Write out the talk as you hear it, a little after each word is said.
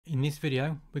In this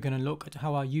video, we're going to look at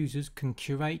how our users can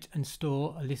curate and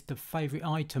store a list of favorite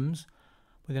items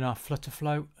within our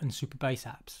Flutterflow and Supabase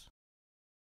apps.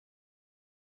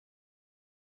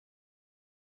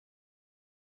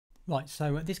 Right,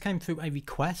 so this came through a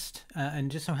request,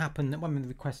 and just so happened that when the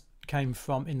request came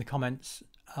from in the comments,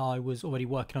 I was already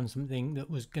working on something that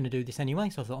was going to do this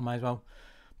anyway, so I thought I might as well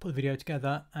put the video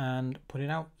together and put it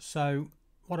out. So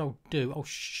what I'll do, I'll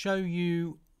show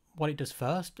you what it does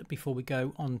first before we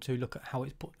go on to look at how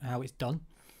it's done.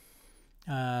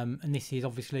 And this is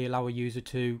obviously allow a user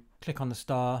to click on the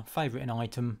star, favorite an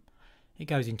item, it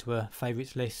goes into a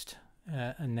favorites list,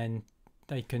 and then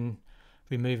they can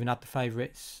remove and add the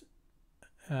favorites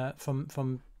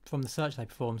from the search they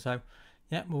perform. So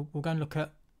yeah, we'll go and look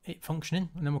at it functioning,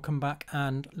 and then we'll come back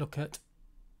and look at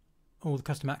all the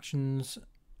custom actions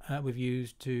we've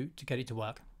used to get it to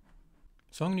work.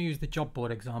 So I'm going to use the job board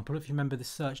example. If you remember the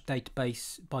search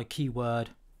database by keyword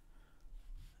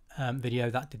video,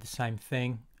 that did the same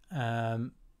thing.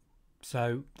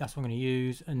 So that's what I'm going to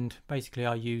use, and basically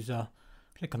our user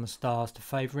click on the stars to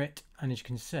favorite, and as you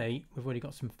can see we've already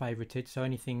got some favorited, so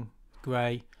anything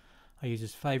grey our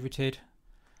user's favorited.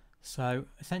 So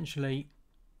essentially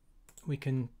we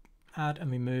can add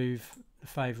and remove the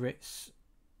favorites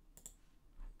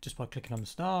just by clicking on the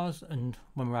stars, and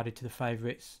when we're added to the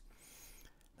favorites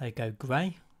they go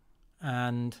grey,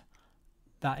 and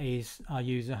that is our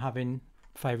user having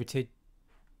favorited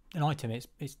an item.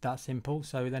 It's that simple.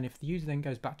 So then if the user then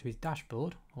goes back to his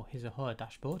dashboard, or his or her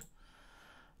dashboard,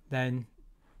 then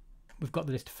we've got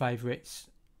the list of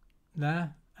favorites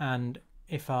there, and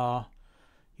if our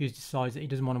user decides that he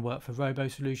doesn't want to work for Robo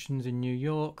Solutions in New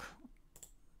York,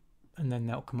 and then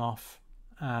that'll come off,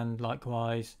 and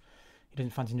likewise he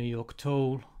doesn't fancy New York at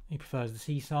all, he prefers the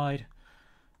seaside,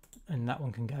 and that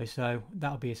one can go. So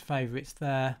that'll be his favorites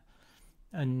there.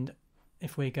 And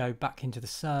if we go back into the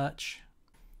search,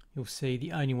 you'll see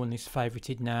the only one that's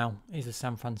favorited now is the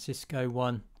San Francisco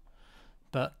one,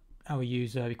 but our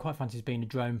user, he quite fancies being a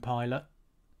drone pilot,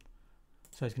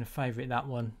 so he's going to favorite that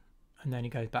one, and then he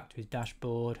goes back to his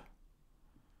dashboard,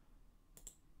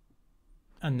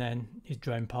 and then his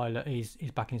drone pilot is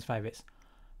back in his favorites.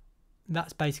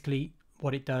 That's basically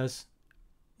what it does.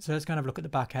 So let's go and have a look at the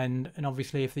back end, and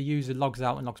obviously if the user logs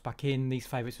out and logs back in, these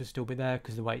favorites will still be there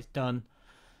because of the way it's done.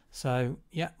 So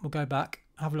yeah, we'll go back,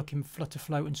 have a look in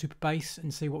Flutterflow and Supabase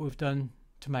and see what we've done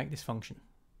to make this function.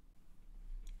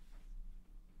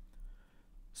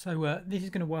 So this is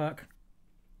going to work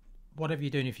whatever you're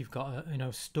doing. If you've got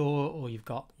a store, or you've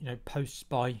got posts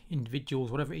by individuals,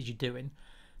 whatever it is you're doing,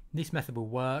 this method will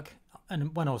work.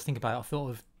 And when I was thinking about it, I thought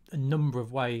of a number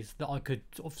of ways that I could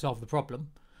sort of solve the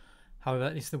problem.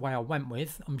 However, it's the way I went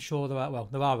with. I'm sure there are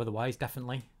other ways,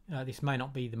 definitely. This may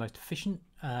not be the most efficient,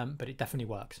 but it definitely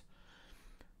works.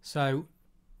 So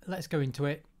let's go into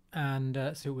it and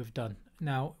see what we've done.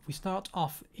 Now, if we start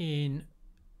off in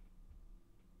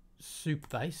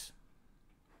Supabase,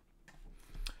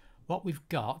 what we've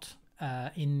got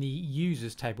in the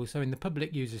users table, so in the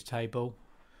public users table,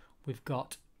 we've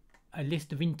got a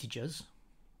list of integers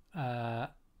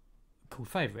called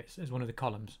favorites as one of the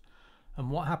columns. And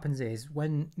what happens is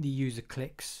when the user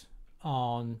clicks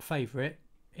on favorite,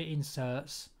 it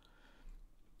inserts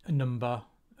a number,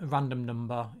 a random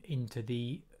number, into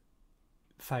the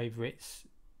favorites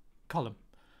column.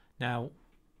 Now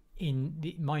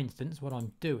in my instance, what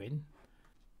I'm doing,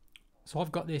 so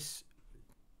I've got this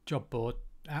job board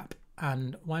app,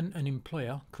 and when an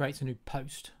employer creates a new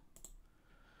post,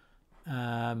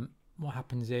 what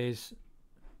happens is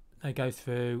they go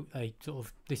through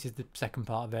this is the second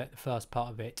part of it. The first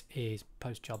part of it is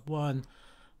post job 1.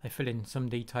 They fill in some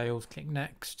details, click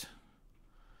next,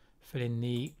 fill in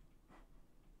the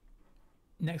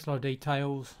next lot of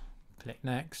details, click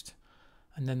next,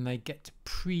 and then they get to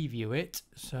preview it.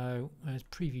 So there's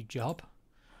preview job,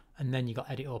 and then you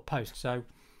got edit or post. So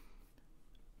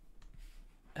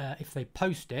if they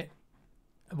post it,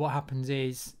 what happens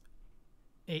is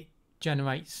it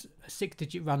generates a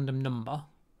 6-digit random number,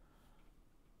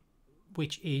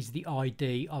 which is the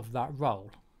ID of that role.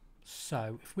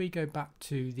 So if we go back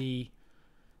to the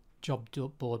job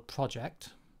board project,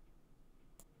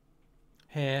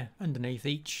 here underneath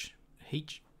each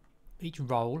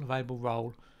role, available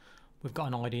role, we've got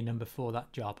an ID number for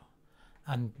that job,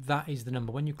 and that is the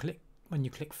number when you click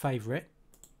favorite,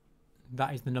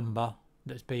 that is the number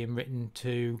that's being written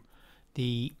to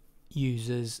the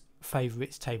user's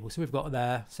favorites table. So we've got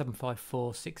there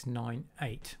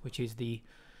 754698, which is that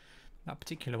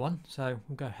particular one. So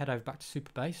we'll head over back to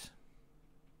Supabase,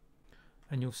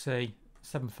 and you'll see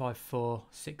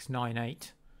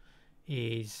 754698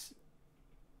 is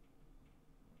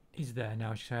is there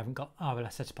now. I haven't got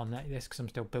RLS set up on this because I'm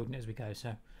still building it as we go,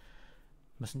 so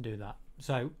mustn't do that.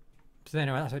 So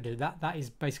anyway, that's what I do. That is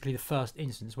basically the first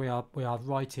instance. We are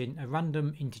writing a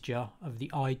random integer of the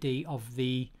ID of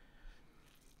the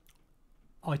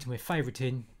item we're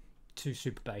favoriting to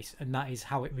Supabase, and that is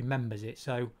how it remembers it.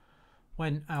 So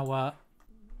when our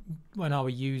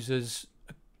users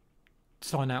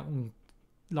sign out and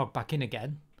log back in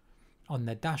again on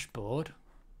their dashboard,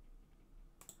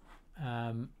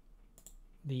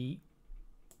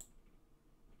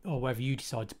 or wherever you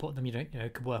decide to put them,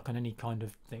 it could work on any kind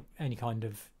of thing, any kind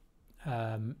of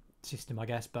system, I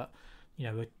guess, but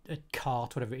a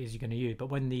cart, whatever it is you're going to use. But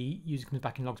when the user comes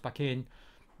back and logs back in,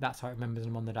 that's how it remembers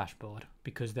them on the dashboard,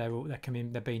 because they're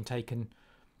being taken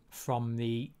from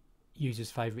the user's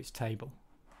favorites table.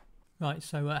 Right,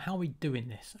 so how are we doing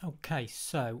this? Okay,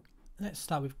 so let's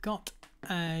start. We've got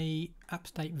a app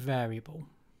state variable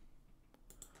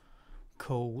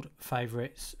called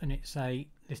favorites, and it's a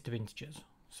list of integers.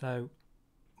 So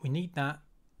we need that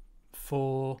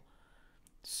for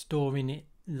storing it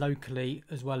locally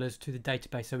as well as to the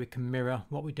database, so we can mirror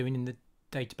what we're doing in the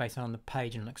database and on the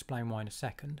page, and I'll explain why in a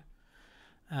second.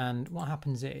 And what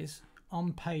happens is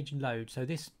on page load, so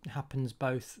this happens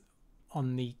both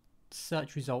on the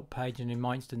search result page and in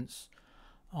my instance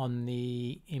on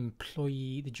the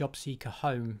job seeker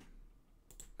home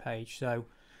page. So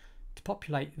to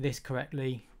populate this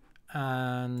correctly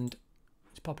and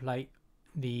to populate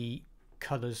the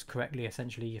colors correctly,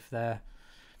 essentially if they're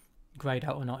grayed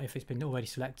out or not, if it's been already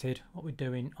selected, what we're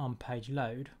doing on page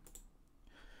load,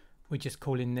 we're just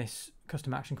calling this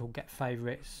custom action called get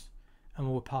favorites, and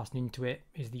what we're passing into it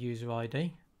is the user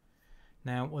ID.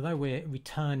 Now, although we're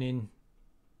returning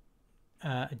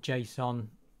a JSON,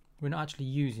 we're not actually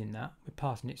using that. We're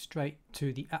passing it straight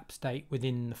to the app state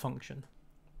within the function.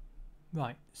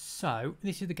 Right, so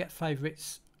this is the get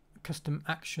favorites custom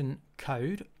action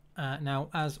code. Now,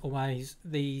 as always,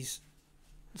 these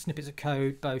snippets of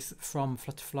code, both from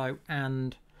Flutterflow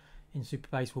and in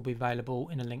Supabase, will be available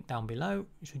in a link down below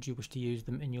should you wish to use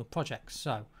them in your projects.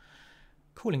 So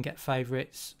calling get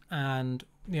favorites, and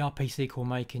the RPC call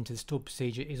make into the stored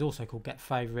procedure is also called get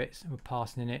favorites, and we're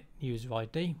passing in it user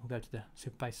ID. We'll go to the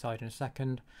Supabase side in a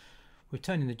second. We're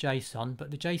turning the JSON,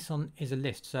 but the JSON is a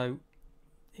list, so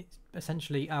it's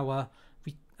essentially our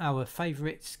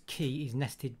favorites key is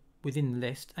nested within the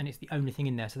list, and it's the only thing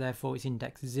in there, so therefore it's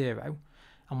index 0,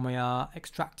 and we are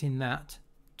extracting that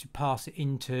to pass it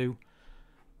into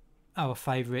our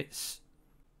favorites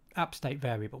app state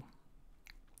variable.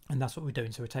 And that's what we're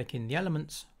doing. So we're taking the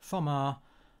elements from our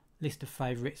list of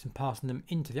favorites and passing them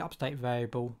into the app state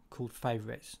variable called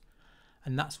favorites.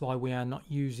 And that's why we are not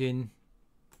using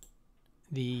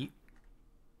the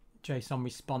JSON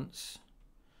response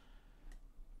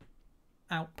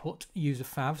output user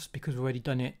favs, because we've already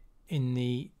done it in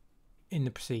the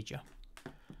procedure.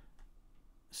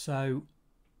 So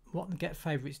what the get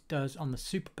favorites does on the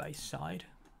Supabase side,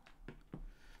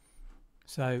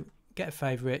 so get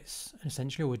favorites, and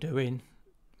essentially all we're doing,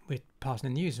 we're passing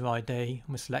in the user ID and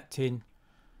we're selecting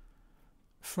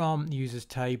from the users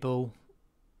table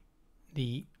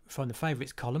from the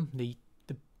favorites column, the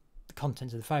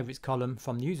contents of the favorites column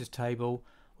from the users table,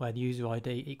 where the user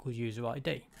ID equals user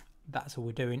ID. That's all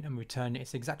we're doing, and return it.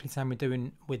 It's exactly the same we're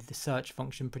doing with the search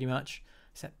function pretty much,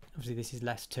 except obviously this is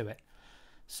less to it.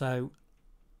 So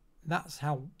that's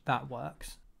how that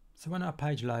works. So when our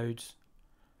page loads,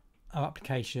 our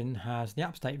application has the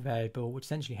app state variable, which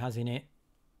essentially has in it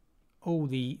all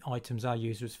the items our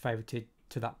user has favorited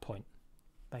to that point,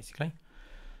 basically.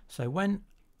 So when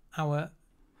our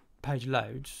page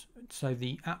loads, so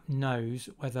the app knows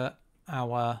whether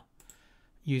our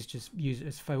user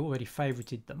has already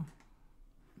favorited them,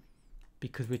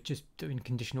 because we're just doing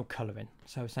conditional colouring.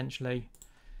 So essentially,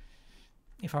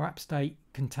 if our app state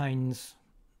contains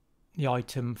the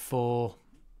item for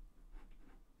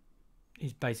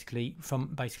is basically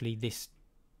from this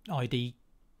ID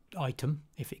item,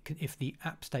 if the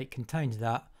app state contains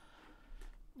that,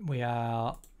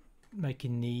 we're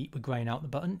graying out the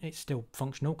button. It's still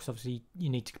functional, because obviously you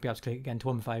need to be able to click again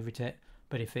to unfavourite it,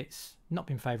 but if it's not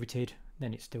been favorited,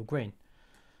 then it's still green.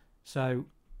 So,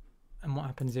 and what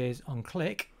happens is on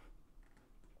click,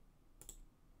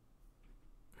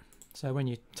 so when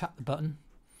you tap the button,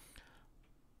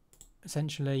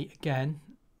 essentially again,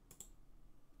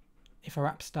 if our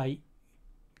app state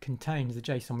contains the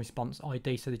JSON response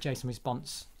ID, so the JSON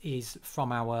response is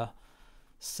from our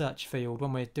search field.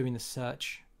 When we're doing the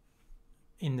search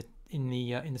in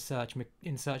the search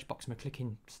box, and we're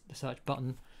clicking the search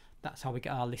button, that's how we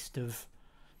get our list of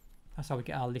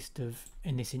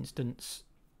in this instance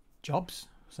jobs.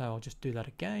 So I'll just do that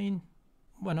again.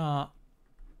 When our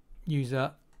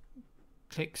user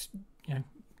clicks,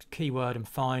 keyword and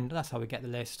find, that's how we get the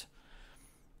list.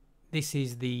 This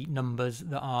is the numbers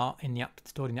that are in the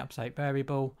stored in the update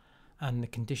variable, and the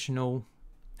conditional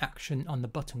action on the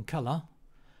button color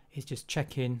is just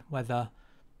checking whether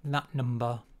that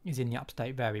number is in the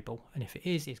update variable, and if it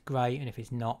is, it's grey, and if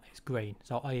it's not, it's green.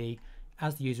 So i.e.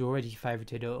 as the user already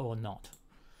favorited or not.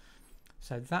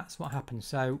 So that's what happens.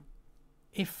 So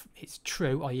if it's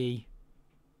true, i.e.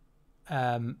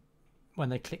 when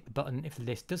they click the button, if the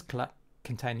list does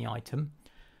contain the item,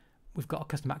 we've got a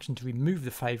custom action to remove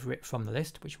the favorite from the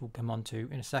list, which we'll come on to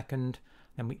in a second.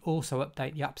 Then we also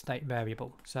update the update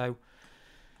variable. So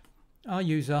our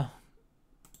user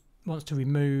wants to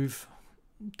remove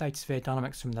DataSphere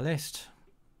Dynamics from the list,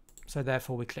 so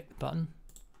therefore we click the button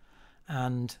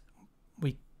and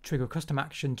we trigger a custom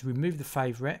action to remove the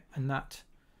favorite, and that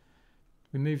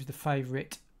removes the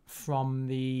favorite from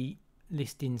the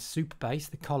list in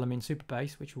Supabase, the column in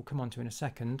Supabase, which we'll come on to in a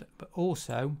second, but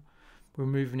also we're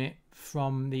removing it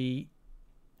from the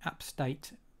app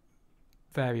state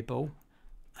variable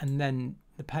and then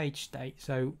the page state.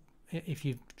 So if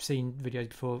you've seen videos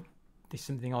before, this is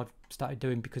something I've started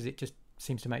doing because it just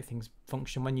seems to make things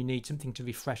function. When you need something to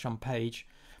refresh on page,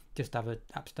 just have a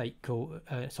app state called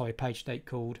page state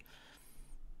called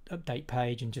update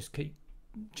page, and just keep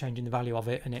changing the value of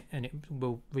it, and it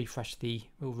will refresh the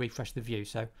view.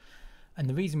 So, and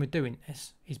the reason we're doing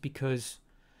this is because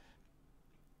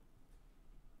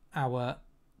our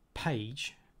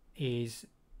page is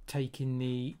taking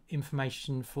the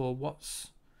information for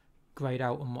what's grayed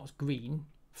out and what's green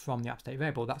from the app state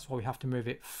variable. That's why we have to move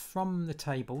it from the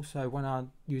table. So when our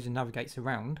user navigates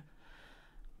around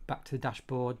back to the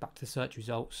dashboard, back to the search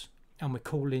results, and we're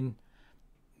calling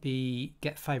the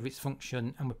get favorites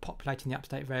function and we're populating the app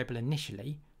state variable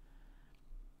initially,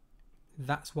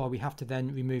 that's why we have to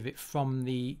then remove it from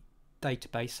the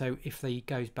database. So if he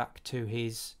goes back to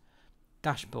his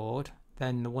dashboard,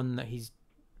 then the one that he's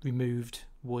removed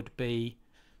would be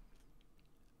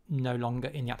no longer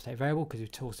in the app state variable because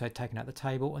we've also taken out the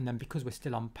table. And then because we're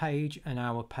still on page, and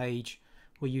our page,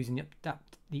 we're using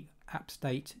the app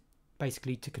state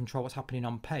basically to control what's happening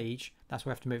on page, that's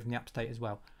why we have to move from the app state as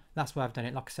well. That's why I've done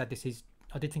it. Like I said,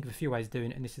 I did think of a few ways of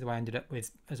doing it, and this is the way I ended up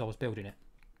with as I was building it.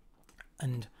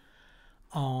 And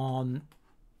on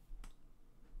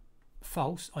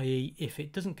false, i.e. if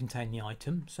it doesn't contain the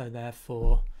item, so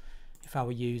therefore if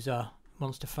our user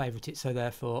wants to favorite it, so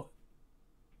therefore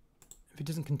if it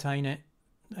doesn't contain it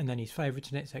and then he's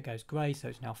favoriting it, so it goes grey, so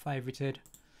it's now favorited,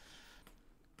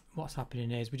 what's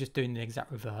happening is we're just doing the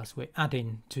exact reverse. We're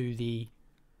adding to the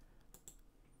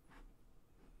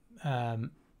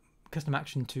custom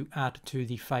action to add to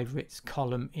the favorites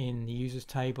column in the users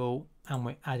table, and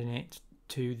we're adding it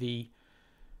to the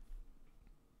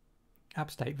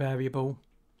app state variable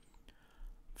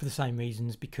for the same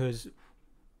reasons, because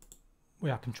we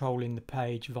are controlling the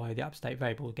page via the app state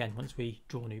variable. Again, once we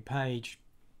draw a new page,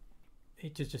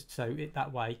 it just so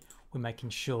that way we're making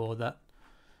sure that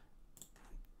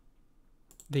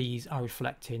these are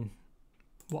reflecting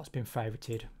what's been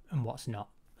favorited and what's not,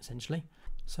 essentially.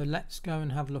 So let's go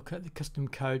and have a look at the custom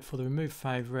code for the remove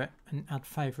favorite and add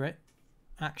favorite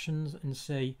actions and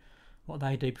see what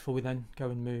they do before we then go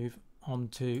and move on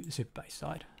to the Supabase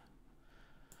side.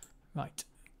 Right,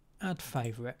 add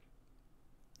favorite.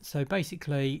 So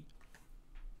basically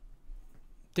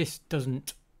this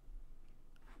doesn't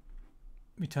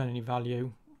return any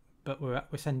value, but we're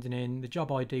sending in the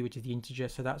job ID, which is the integer.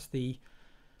 So that is the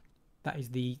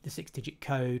 6-digit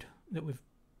code that we've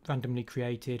randomly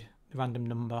created, the random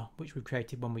number which we've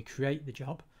created when we create the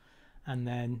job, and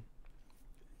then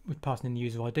we're passing in the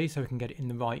user ID so we can get it in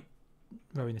the right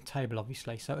row in the table,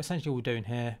 obviously. So essentially what we're doing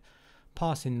here,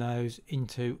 passing those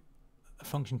into a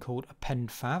function called append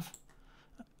fav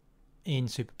in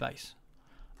Supabase,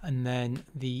 and then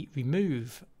the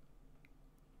remove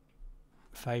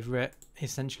favorite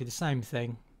is essentially the same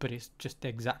thing, but it's just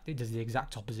it does the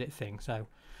exact opposite thing. So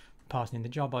passing in the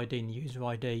job ID and the user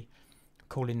ID,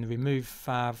 calling the remove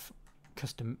fav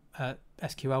custom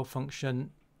SQL function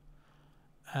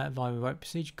via remote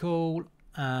procedure call,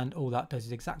 and all that does is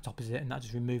the exact opposite, and that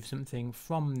just removes something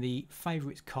from the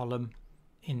favorites column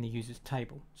in the users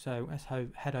table. So let's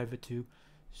head over to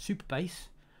Supabase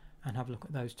and have a look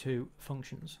at those two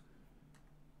functions.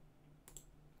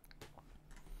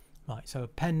 Right, so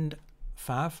append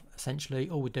fav, essentially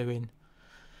all we're doing,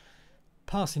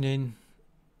 passing in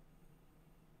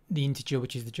the integer,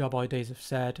 which is the job ID, as I've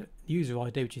said, the user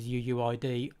ID, which is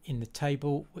UUID in the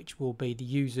table, which will be the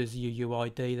user's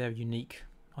UUID, their unique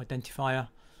identifier,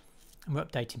 and we're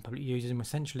updating public users, and we're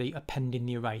essentially appending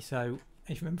the array. So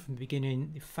if you remember from the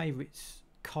beginning, the favorites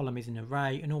column is an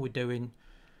array, and all we're doing,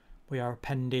 we are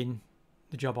appending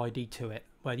the job ID to it,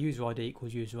 where the user ID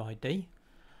equals user ID.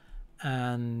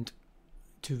 And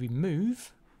to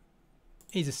remove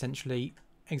is essentially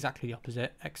exactly the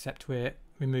opposite, except we're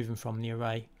removing from the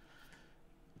array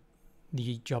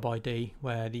the job ID,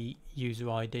 where the user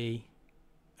ID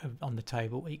on the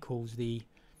table equals the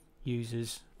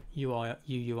user's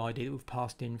UUID that we've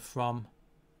passed in from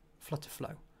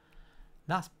Flutterflow.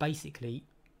 That's basically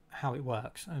how it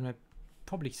works, and it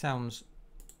probably sounds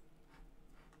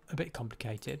a bit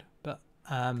complicated, but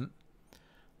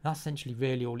that's essentially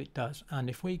really all it does. And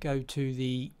if we go to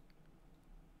the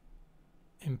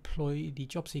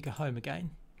job seeker home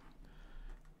again,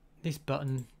 this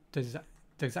button does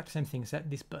the exact same thing, except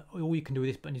this, but all you can do with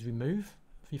this button is remove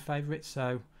for your favorites.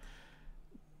 So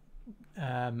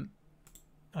I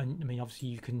mean, obviously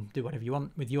you can do whatever you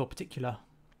want with your particular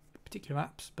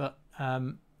apps, but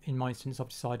in my instance I've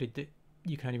decided that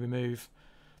you can only remove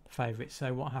the favorites.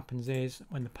 So what happens is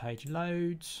when the page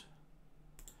loads,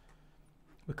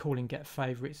 we're calling get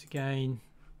favorites again,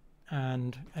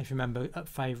 and if you remember, get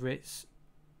favorites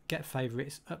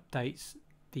updates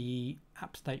the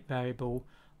app state variable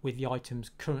with the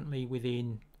items currently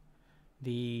within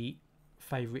the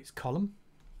favorites column,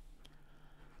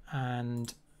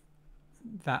 and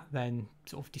that then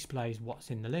sort of displays what's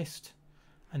in the list.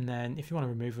 And then if you want to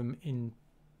remove them, in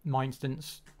my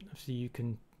instance, obviously you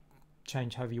can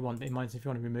change however you want, but in my instance, if you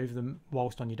want to remove them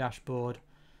whilst on your dashboard,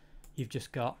 you've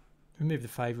just got remove the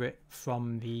favorite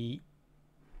from the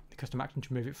custom action,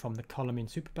 to remove it from the column in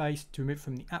Supabase, to remove it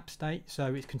from the app state,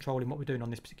 so it's controlling what we're doing on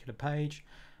this particular page,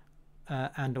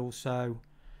 and also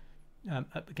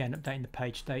again updating the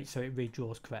page state so it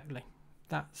redraws correctly.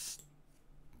 That's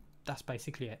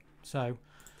basically it. So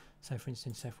for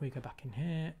instance, if we go back in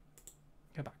here,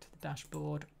 go back to the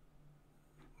dashboard,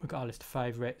 we've got our list of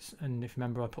favorites, and if you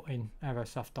remember, I put in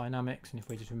Aerosoft Dynamics, and if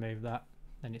we just remove that,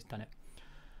 then it's done it.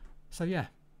 So yeah,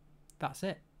 that's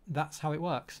it. That's how it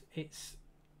works. It's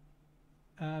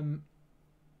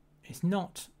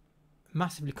not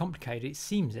massively complicated. It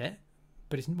seems it,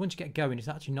 but once you get going, it's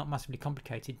actually not massively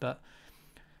complicated. But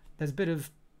there's a bit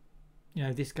of, you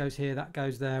know, this goes here, that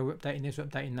goes there, we're updating this, we're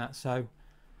updating that. So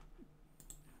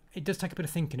it does take a bit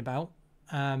of thinking about,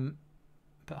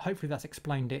 but hopefully that's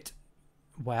explained it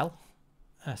well.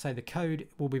 So the code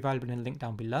will be available in a link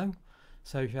down below.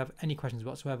 So if you have any questions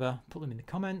whatsoever, put them in the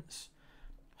comments.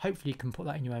 Hopefully you can put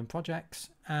that in your own projects.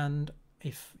 And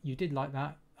if you did like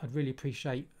that, I'd really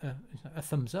appreciate a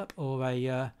thumbs up or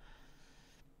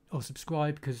or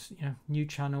subscribe, because, you know, new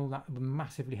channel, that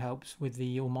massively helps with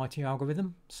the almighty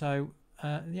algorithm. So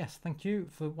yes, thank you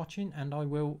for watching, and I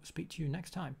will speak to you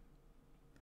next time.